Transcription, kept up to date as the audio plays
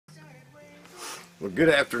Well, good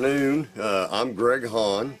afternoon. I'm Greg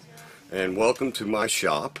Hahn, and welcome to my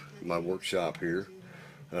shop, my workshop here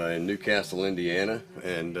in Newcastle, Indiana.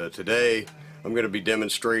 And today I'm going to be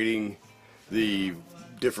demonstrating the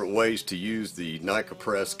different ways to use the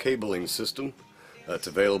Nicopress cabling system that's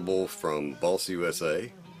available from Balsa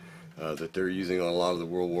USA that they're using on a lot of the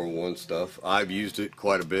World War I stuff. I've used it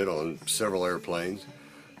quite a bit on several airplanes,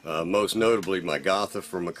 most notably my Gotha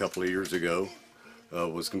from a couple of years ago.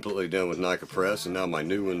 Was completely done with Nicopress, and now my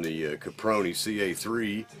new one, the Caproni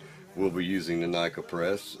CA3, will be using the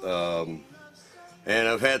Nicopress. And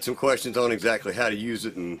I've had some questions on exactly how to use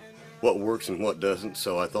it and what works and what doesn't,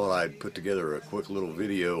 so I thought I'd put together a quick little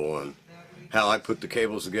video on how I put the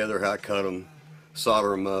cables together, how I cut them,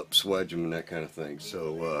 solder them up, swedge them, and that kind of thing.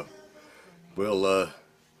 So we'll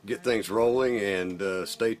get things rolling, and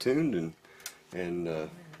stay tuned, and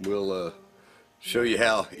we'll show you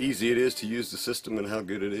how easy it is to use the system and how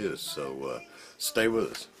good it is. So stay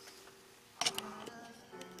with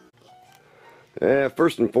us.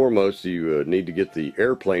 First and foremost, you need to get the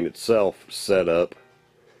airplane itself set up,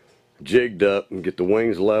 jigged up, and get the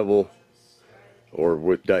wings level, or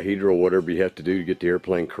with dihedral, whatever you have to do to get the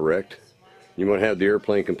airplane correct. You want to have the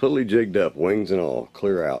airplane completely jigged up, wings and all,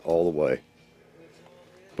 clear out all the way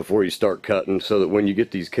before you start cutting, so that when you get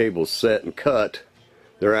these cables set and cut,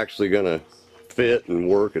 they're actually going to fit and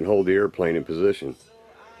work and hold the airplane in position.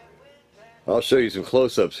 I'll show you some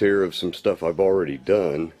close-ups here of some stuff I've already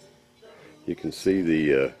done. You can see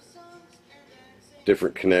the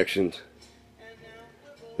different connections.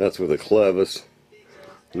 That's with a clevis,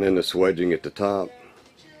 and then the swedging at the top.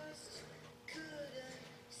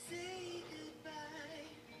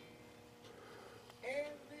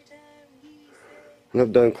 And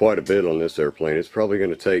I've done quite a bit on this airplane. It's probably going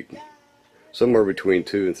to take somewhere between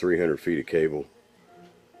 200 and 300 feet of cable.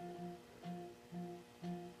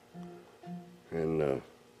 And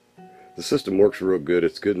the system works real good.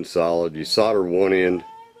 It's good and solid. You solder one end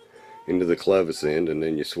into the clevis end, and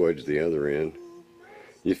then you swedge the other end.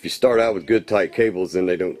 If you start out with good tight cables, then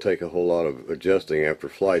they don't take a whole lot of adjusting after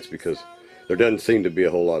flights, because there doesn't seem to be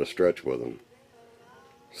a whole lot of stretch with them.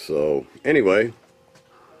 So anyway,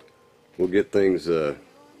 we'll get things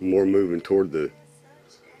more moving toward the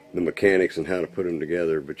mechanics and how to put them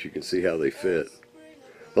together, but you can see how they fit.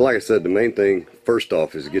 But like I said, the main thing first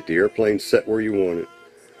off is get the airplane set where you want it,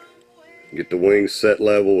 get the wings set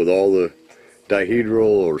level with all the dihedral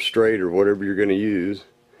or straight or whatever you're going to use,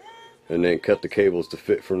 and then cut the cables to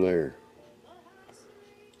fit from there.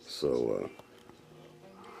 So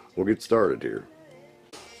we'll get started here.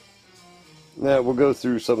 Now we'll go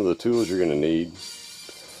through some of the tools you're going to need.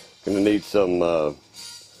 Going to need some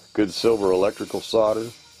good silver electrical solder,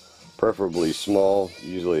 preferably small,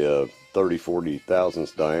 usually a 30-40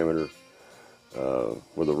 thousandths diameter,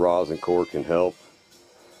 with a rosin core can help.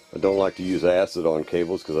 I don't like to use acid on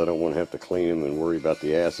cables because I don't want to have to clean them and worry about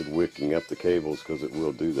the acid wicking up the cables, because it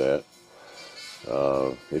will do that.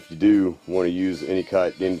 If you do want to use any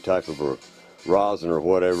type of a rosin or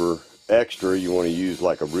whatever extra, you want to use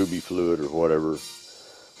like a ruby fluid or whatever,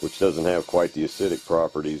 which doesn't have quite the acidic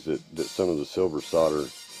properties that some of the silver solder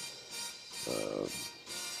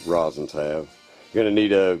rosins have. You're going to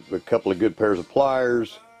need a couple of good pairs of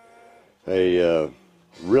pliers, a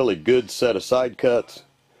really good set of side cuts,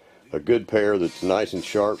 a good pair that's nice and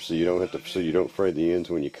sharp so you don't fray the ends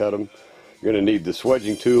when you cut them. You're going to need the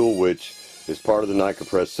swedging tool, which is part of the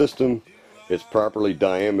Nicopress system. It's properly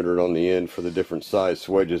diametered on the end for the different size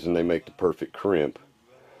swedges, and they make the perfect crimp,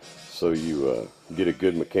 so you get a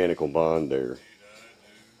good mechanical bond there,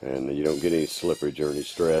 and you don't get any slippage or any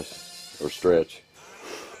stress or stretch.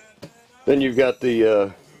 Then you've got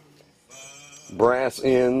the brass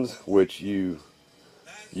ends, which you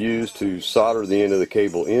use to solder the end of the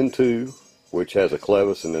cable into, which has a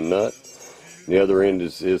clevis and a nut. The other end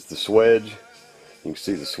is the swedge. You can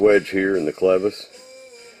see the swedge here and the clevis.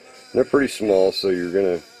 They're pretty small, so you're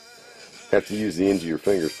going to have to use the ends of your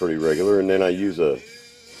fingers pretty regular. And then I use a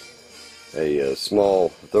small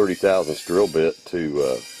 30 thousandths drill bit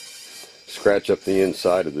to scratch up the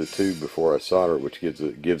inside of the tube before I solder it, which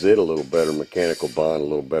gives it a little better mechanical bond, a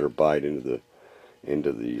little better bite into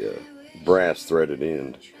the brass threaded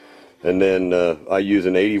end. And then I use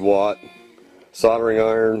an 80-watt soldering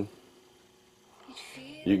iron.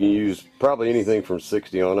 You can use probably anything from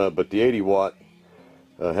 60 on up, but the 80-watt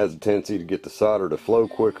has a tendency to get the solder to flow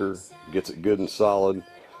quicker, gets it good and solid,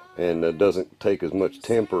 and doesn't take as much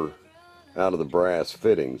temper out of the brass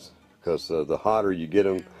fittings, because the hotter you get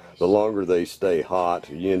them, the longer they stay hot.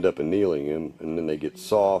 You end up annealing them, and then they get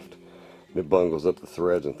soft. It bungles up the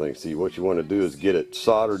threads and things. See, what you want to do is get it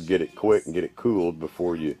soldered, get it quick, and get it cooled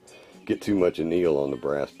before you get too much anneal on the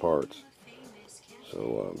brass parts.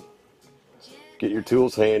 So get your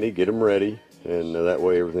tools handy, get them ready, and that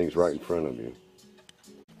way everything's right in front of you.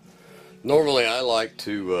 Normally I like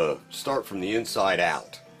to start from the inside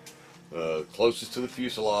out, closest to the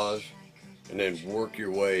fuselage, and then work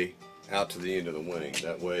your way out to the end of the wing.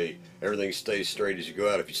 That way everything stays straight as you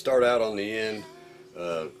go out. If you start out on the end,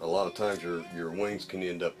 a lot of times your wings can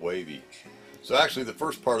end up wavy. So actually the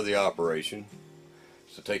first part of the operation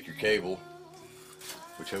is to take your cable,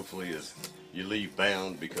 which hopefully is you leave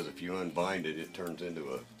bound, because if you unbind it, it turns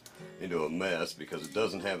into a mess, because it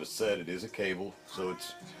doesn't have a set. It is a cable, so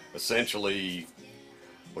it's essentially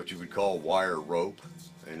what you would call wire rope,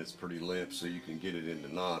 and it's pretty limp, so you can get it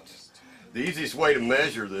into knots. The easiest way to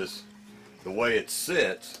measure this, the way it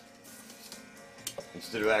sits,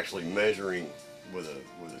 instead of actually measuring with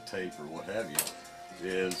a tape or what have you,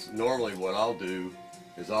 is normally what I'll do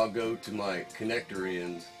is I'll go to my connector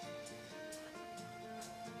ends,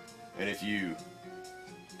 and if you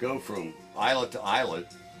go from eyelet to eyelet,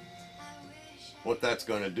 what that's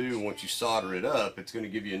going to do, once you solder it up, it's going to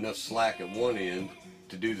give you enough slack at one end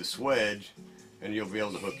to do the swedge, and you'll be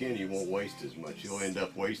able to hook in. You won't waste as much. You'll end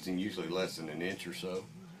up wasting usually less than an inch or so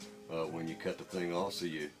when you cut the thing off. So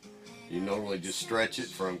you normally just stretch it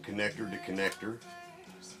from connector to connector,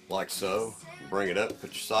 like so. Bring it up,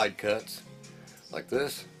 put your side cuts like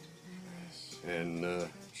this, and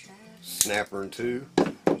snap her in two.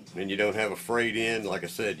 Then you don't have a frayed end. Like I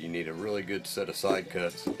said, you need a really good set of side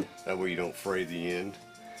cuts. That way you don't fray the end.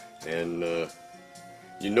 And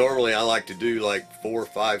I like to do like 4,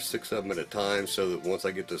 5, 6 of them at a time, so that once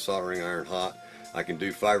I get the soldering iron hot, I can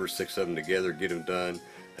do 5 or 6 of them together, get them done,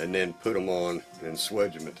 and then put them on and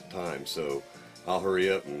swedge them at the time. So I'll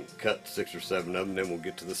hurry up and cut 6 or 7 of them, then we'll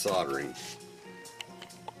get to the soldering.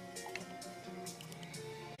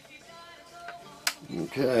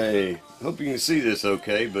 Okay, hope you can see this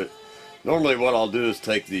okay, but normally what I'll do is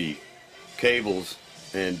take the cables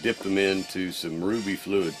and dip them into some ruby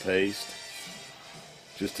fluid paste,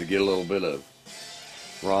 just to get a little bit of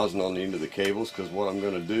rosin on the end of the cables, because what I'm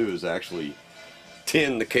going to do is actually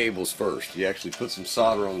tin the cables first. You actually put some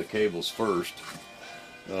solder on the cables first,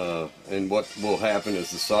 and what will happen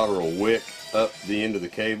is the solder will wick up the end of the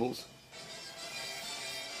cables,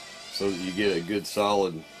 so that you get a good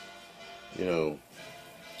solid,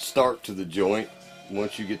 start to the joint.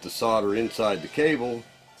 Once you get the solder inside the cable,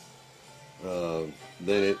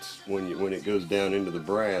 then it's when it goes down into the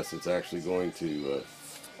brass, it's actually going to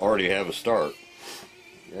already have a start.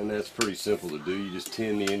 And that's pretty simple to do. You just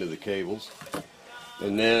tin the end of the cables,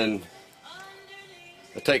 and then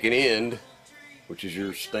I take an end, which is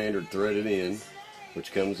your standard threaded end,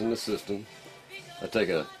 which comes in the system. I take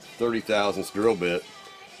a 30 thousandths drill bit,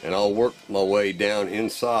 and I'll work my way down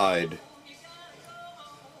inside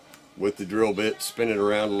with the drill bit, spin it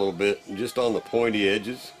around a little bit, just on the pointy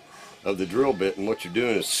edges of the drill bit. And what you're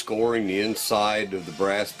doing is scoring the inside of the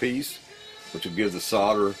brass piece, which will give the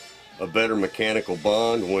solder a better mechanical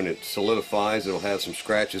bond. When it solidifies, it'll have some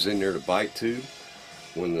scratches in there to bite to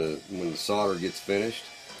when the solder gets finished.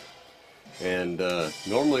 And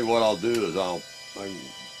normally what I'll do is I've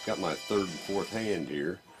got my 3rd and 4th hand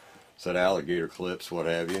here, set alligator clips, what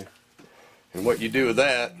have you. And what you do with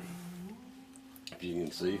that, if you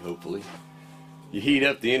can see, hopefully, you heat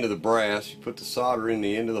up the end of the brass. You put the solder in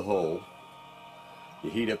the end of the hole,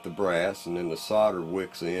 you heat up the brass, and then the solder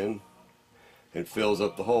wicks in and fills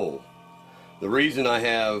up the hole. The reason I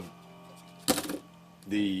have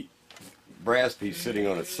the brass piece sitting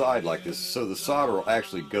on its side like this is so the solder will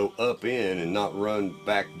actually go up in and not run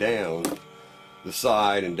back down the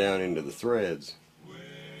side and down into the threads.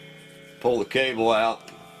 Pull the cable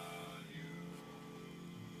out,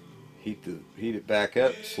 heat it back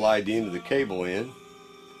up, slide the end of the cable in.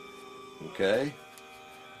 Okay,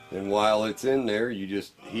 and while it's in there, you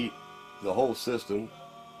just heat the whole system,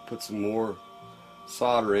 put some more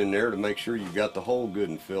solder in there to make sure you've got the hole good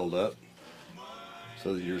and filled up,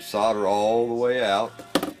 so that your solder all the way out.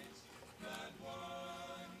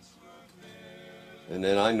 And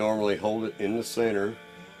then I normally hold it in the center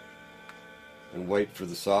and wait for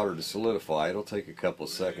the solder to solidify. It'll take a couple of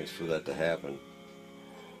seconds for that to happen.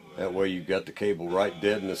 That way you've got the cable right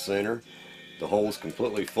dead in the center. The hole's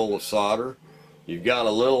completely full of solder. You've got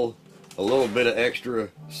a little bit of extra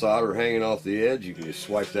solder hanging off the edge. You can just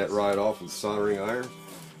swipe that right off with the soldering iron.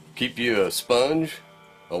 Keep you a sponge,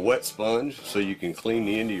 a wet sponge, so you can clean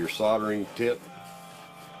the end of your soldering tip.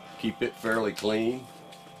 Keep it fairly clean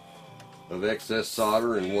of excess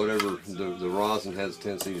solder and whatever. The rosin has a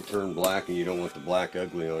tendency to turn black, and you don't want the black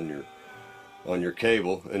ugly on your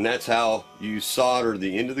cable. And that's how you solder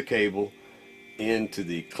the end of the cable into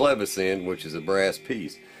the clevis end, which is a brass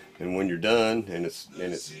piece. And when you're done and it's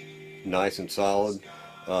nice and solid,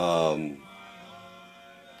 to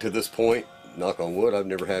this point, knock on wood, I've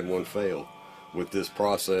never had one fail with this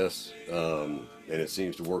process, and it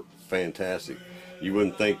seems to work fantastic. You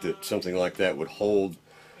wouldn't think that something like that would hold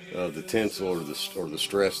the tensile or the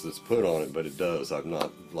stress that's put on it, but it does. I've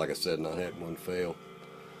not, like I said, not had one fail.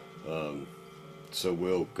 So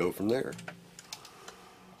we'll go from there.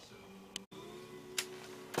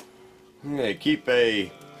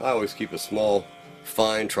 Okay, I always keep a small,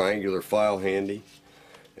 fine triangular file handy,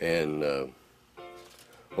 and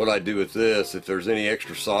what I do with this, if there's any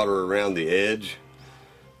extra solder around the edge,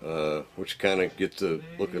 which kind of gets to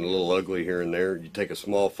looking a little ugly here and there, you take a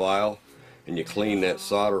small file and you clean that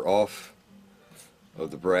solder off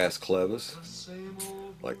of the brass clevis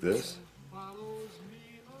like this.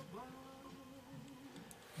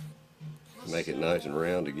 Make it nice and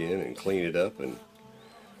round again and clean it up, and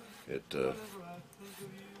it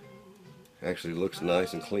actually looks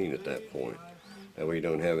nice and clean at that point. That way you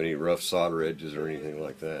don't have any rough solder edges or anything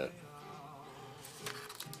like that.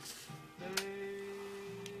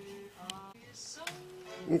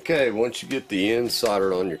 Okay, once you get the ends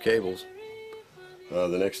soldered on your cables, the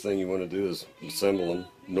next thing you want to do is assemble them.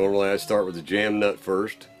 Normally I start with the jam nut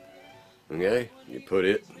first. Okay, you put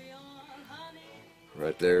it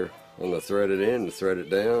right there on the threaded end and thread it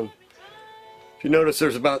down. If you notice,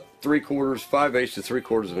 there's about 5/8 to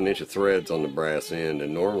 3/4 of an inch of threads on the brass end,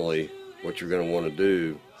 and normally what you're going to want to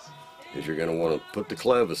do is you're going to want to put the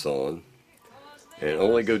clevis on and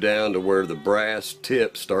only go down to where the brass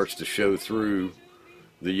tip starts to show through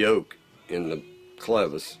the yoke in the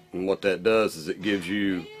clevis. And what that does is it gives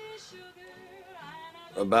you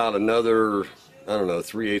about another, I don't know,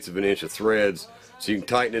 3/8 of an inch of threads. So you can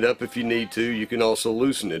tighten it up if you need to. You can also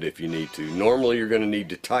loosen it if you need to. Normally you're going to need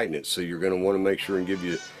to tighten it, so you're going to want to make sure and give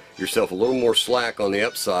yourself a little more slack on the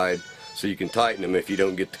upside so you can tighten them if you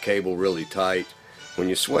don't get the cable really tight when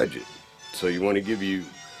you swedge it. So you want to give you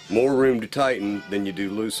more room to tighten than you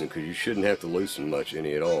do loosen, because you shouldn't have to loosen much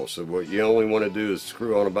any at all. So what you only want to do is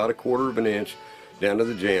screw on about 1/4 of an inch down to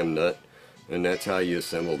the jam nut, and that's how you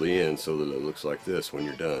assemble the end so that it looks like this when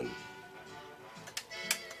you're done.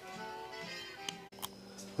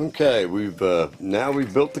 Okay, now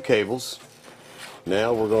we've built the cables.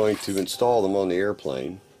 Now we're going to install them on the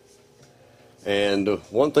airplane. And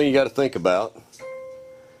one thing you got to think about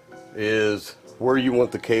is where you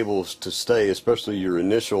want the cables to stay, especially your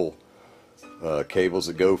initial cables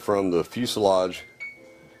that go from the fuselage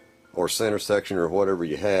or center section or whatever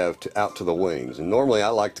you have out to the wings. And normally I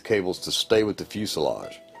like the cables to stay with the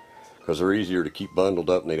fuselage because they're easier to keep bundled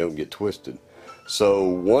up and they don't get twisted. So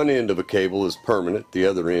one end of a cable is permanent, the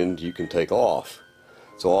other end you can take off.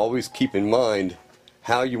 So always keep in mind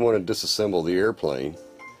how you want to disassemble the airplane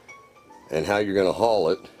and how you're going to haul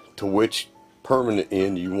it to which permanent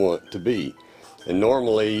end you want to be. And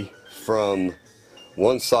normally from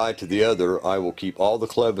one side to the other, I will keep all the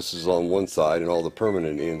clevises on one side and all the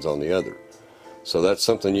permanent ends on the other. So that's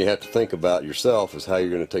something you have to think about yourself, is how you're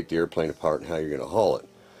going to take the airplane apart and how you're going to haul it.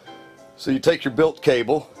 So you take your built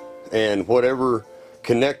cable and whatever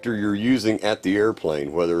connector you're using at the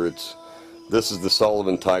airplane, whether this is the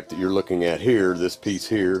Sullivan type that you're looking at here, this piece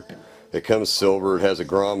here, it comes silver, it has a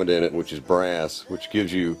grommet in it which is brass, which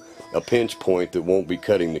gives you a pinch point that won't be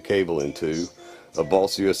cutting the cable into.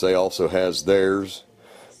 Balsa USA also has theirs,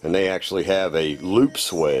 and they actually have a loop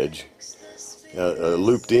swedge, a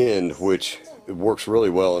looped end, which works really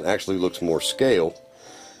well and actually looks more scale.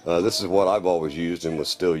 This is what I've always used and was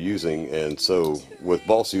still using, and so with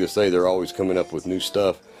Balsa USA they're always coming up with new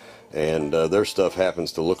stuff, and their stuff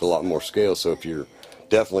happens to look a lot more scale. So if you're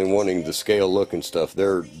definitely wanting the scale look and stuff,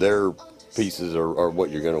 their pieces are what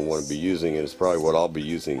you're going to want to be using, and it's probably what I'll be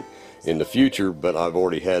using in the future, but I've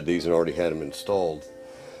already had these and already had them installed.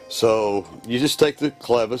 So you just take the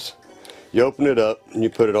clevis, you open it up, and you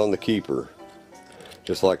put it on the keeper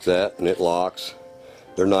just like that, and it locks.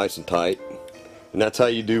 They're nice and tight. And that's how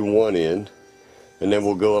you do one end, and then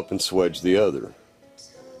we'll go up and swedge the other.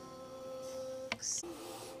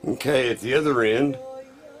 Okay, at the other end,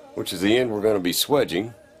 which is the end we're going to be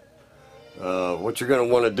swedging, what you're going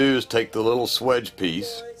to want to do is take the little swedge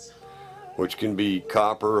piece, which can be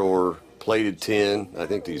copper or plated tin. I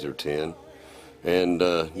think these are tin. And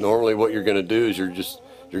normally what you're going to do is you're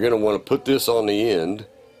going to want to put this on the end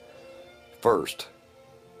first,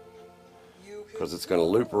 because it's going to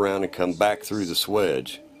loop around and come back through the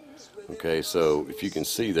swedge. Okay, so if you can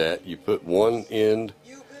see that, you put one end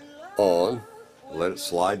on, let it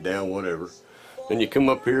slide down, whatever. Then you come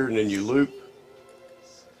up here and then you loop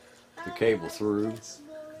the cable through,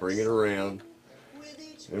 bring it around,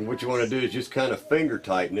 And what you want to do is just kind of finger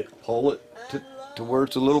tighten it, pull it to where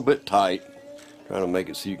it's a little bit tight. Trying to make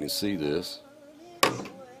it so you can see this.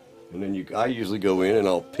 And then I usually go in and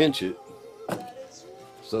I'll pinch it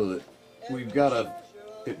so that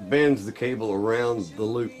it bends the cable around the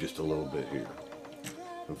loop just a little bit here.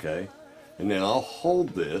 Okay? And then I'll hold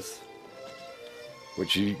this,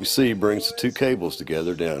 which you can see brings the two cables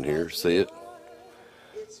together down here. See it?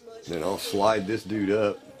 Then I'll slide this dude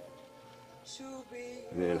up.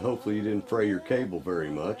 And then hopefully you didn't fray your cable very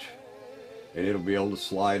much. And it'll be able to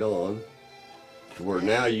slide on to where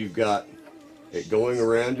now you've got it going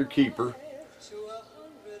around your keeper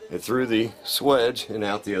and through the swedge and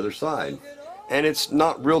out the other side. And it's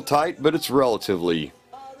not real tight, but it's relatively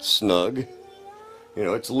snug. You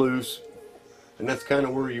know, it's loose, and that's kind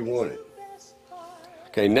of where you want it.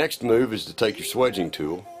 Okay, next move is to take your swedging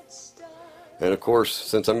tool. And of course,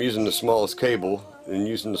 since I'm using the smallest cable and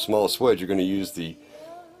using the smallest swedge, you're going to use the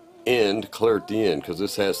end clear at the end, because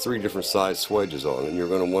this has 3 different size swedges on it, and you're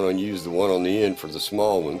going to want to use the one on the end for the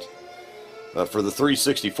small ones. For the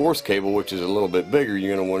 3/64 cable, which is a little bit bigger,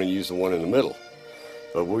 you're going to want to use the one in the middle,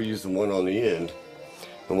 but we'll use the one on the end.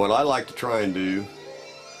 And what I like to try and do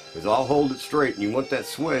is I'll hold it straight, and you want that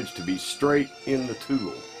swedge to be straight in the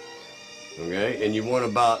tool, okay? And you want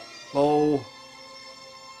about a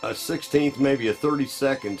 1/16, maybe a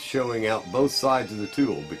 32nd showing out both sides of the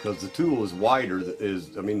tool, because the tool is wider,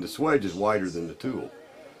 the swedge is wider than the tool.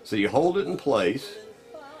 So you hold it in place,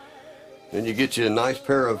 then you get you a nice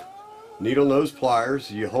pair of needle nose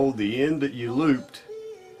pliers. You hold the end that you looped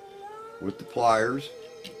with the pliers.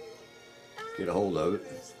 Get a hold of it.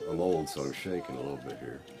 I'm old, so I'm shaking a little bit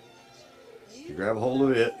here. You grab a hold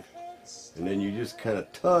of it, and then you just kind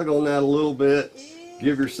of tug on that a little bit.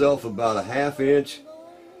 Give yourself about a 1/2 inch,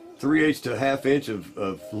 3/8 to a 1/2 inch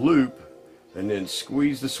of loop, and then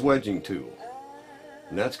squeeze the swedging tool.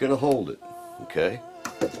 And that's going to hold it, okay?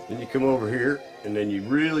 Then you come over here, and then you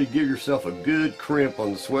really give yourself a good crimp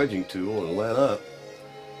on the swedging tool and let up.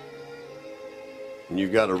 And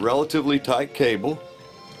you've got a relatively tight cable,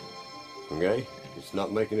 okay? It's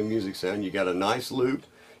not making a music sound. You got a nice loop.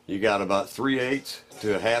 You got about 3/8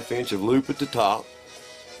 to a 1/2 inch of loop at the top.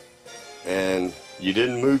 And you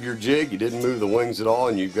didn't move your jig, you didn't move the wings at all,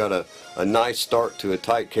 and you've got a nice start to a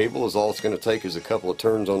tight cable. Is all it's going to take is a couple of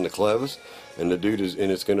turns on the clevis, and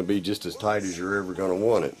it's going to be just as tight as you're ever going to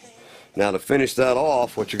want it. Now to finish that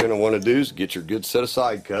off, what you're going to want to do is get your good set of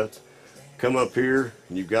side cuts. Come up here,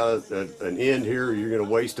 and you've got an end here. You're going to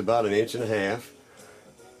waste about 1.5 inches.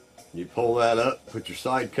 You pull that up, put your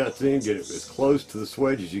side cuts in, get it as close to the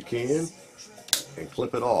swedge as you can, and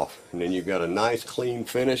clip it off. And then you've got a nice clean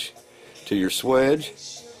finish to your swedge.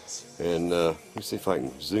 And let me see if I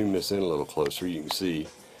can zoom this in a little closer. You can see,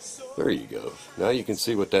 there you go. Now you can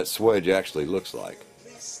see what that swedge actually looks like.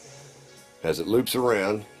 As it loops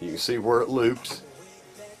around, you can see where it loops.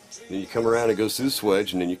 Then you come around and it goes through the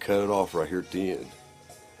swedge, and then you cut it off right here at the end.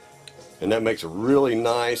 And that makes a really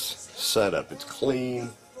nice setup. It's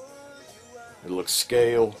clean, it looks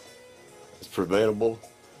scale, it's preventable,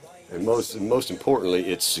 and most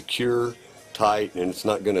importantly, it's secure, tight, and it's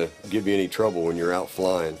not going to give you any trouble when you're out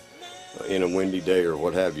flying in a windy day or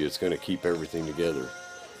what have you. It's going to keep everything together.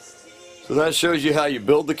 So that shows you how you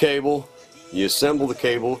build the cable, you assemble the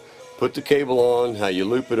cable, put the cable on, how you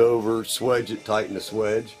loop it over, swedge it, tighten the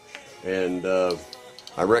swedge, and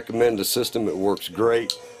I recommend the system. It works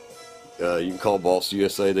great. You can call Balsa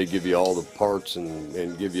USA. They give you all the parts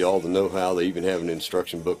and give you all the know-how. They even have an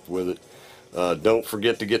instruction book with it. Don't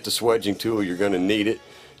forget to get the swedging tool. You're going to need it.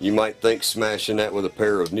 You might think smashing that with a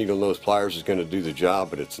pair of needle nose pliers is going to do the job,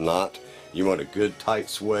 but it's not. You want a good tight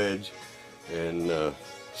swedge, and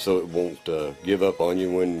so it won't give up on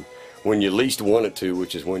you when you least want it to,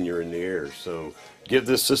 which is when you're in the air. So give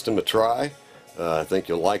this system a try. I think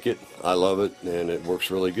you'll like it. I love it, and it works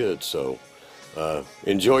really good. So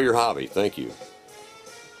enjoy your hobby. Thank you.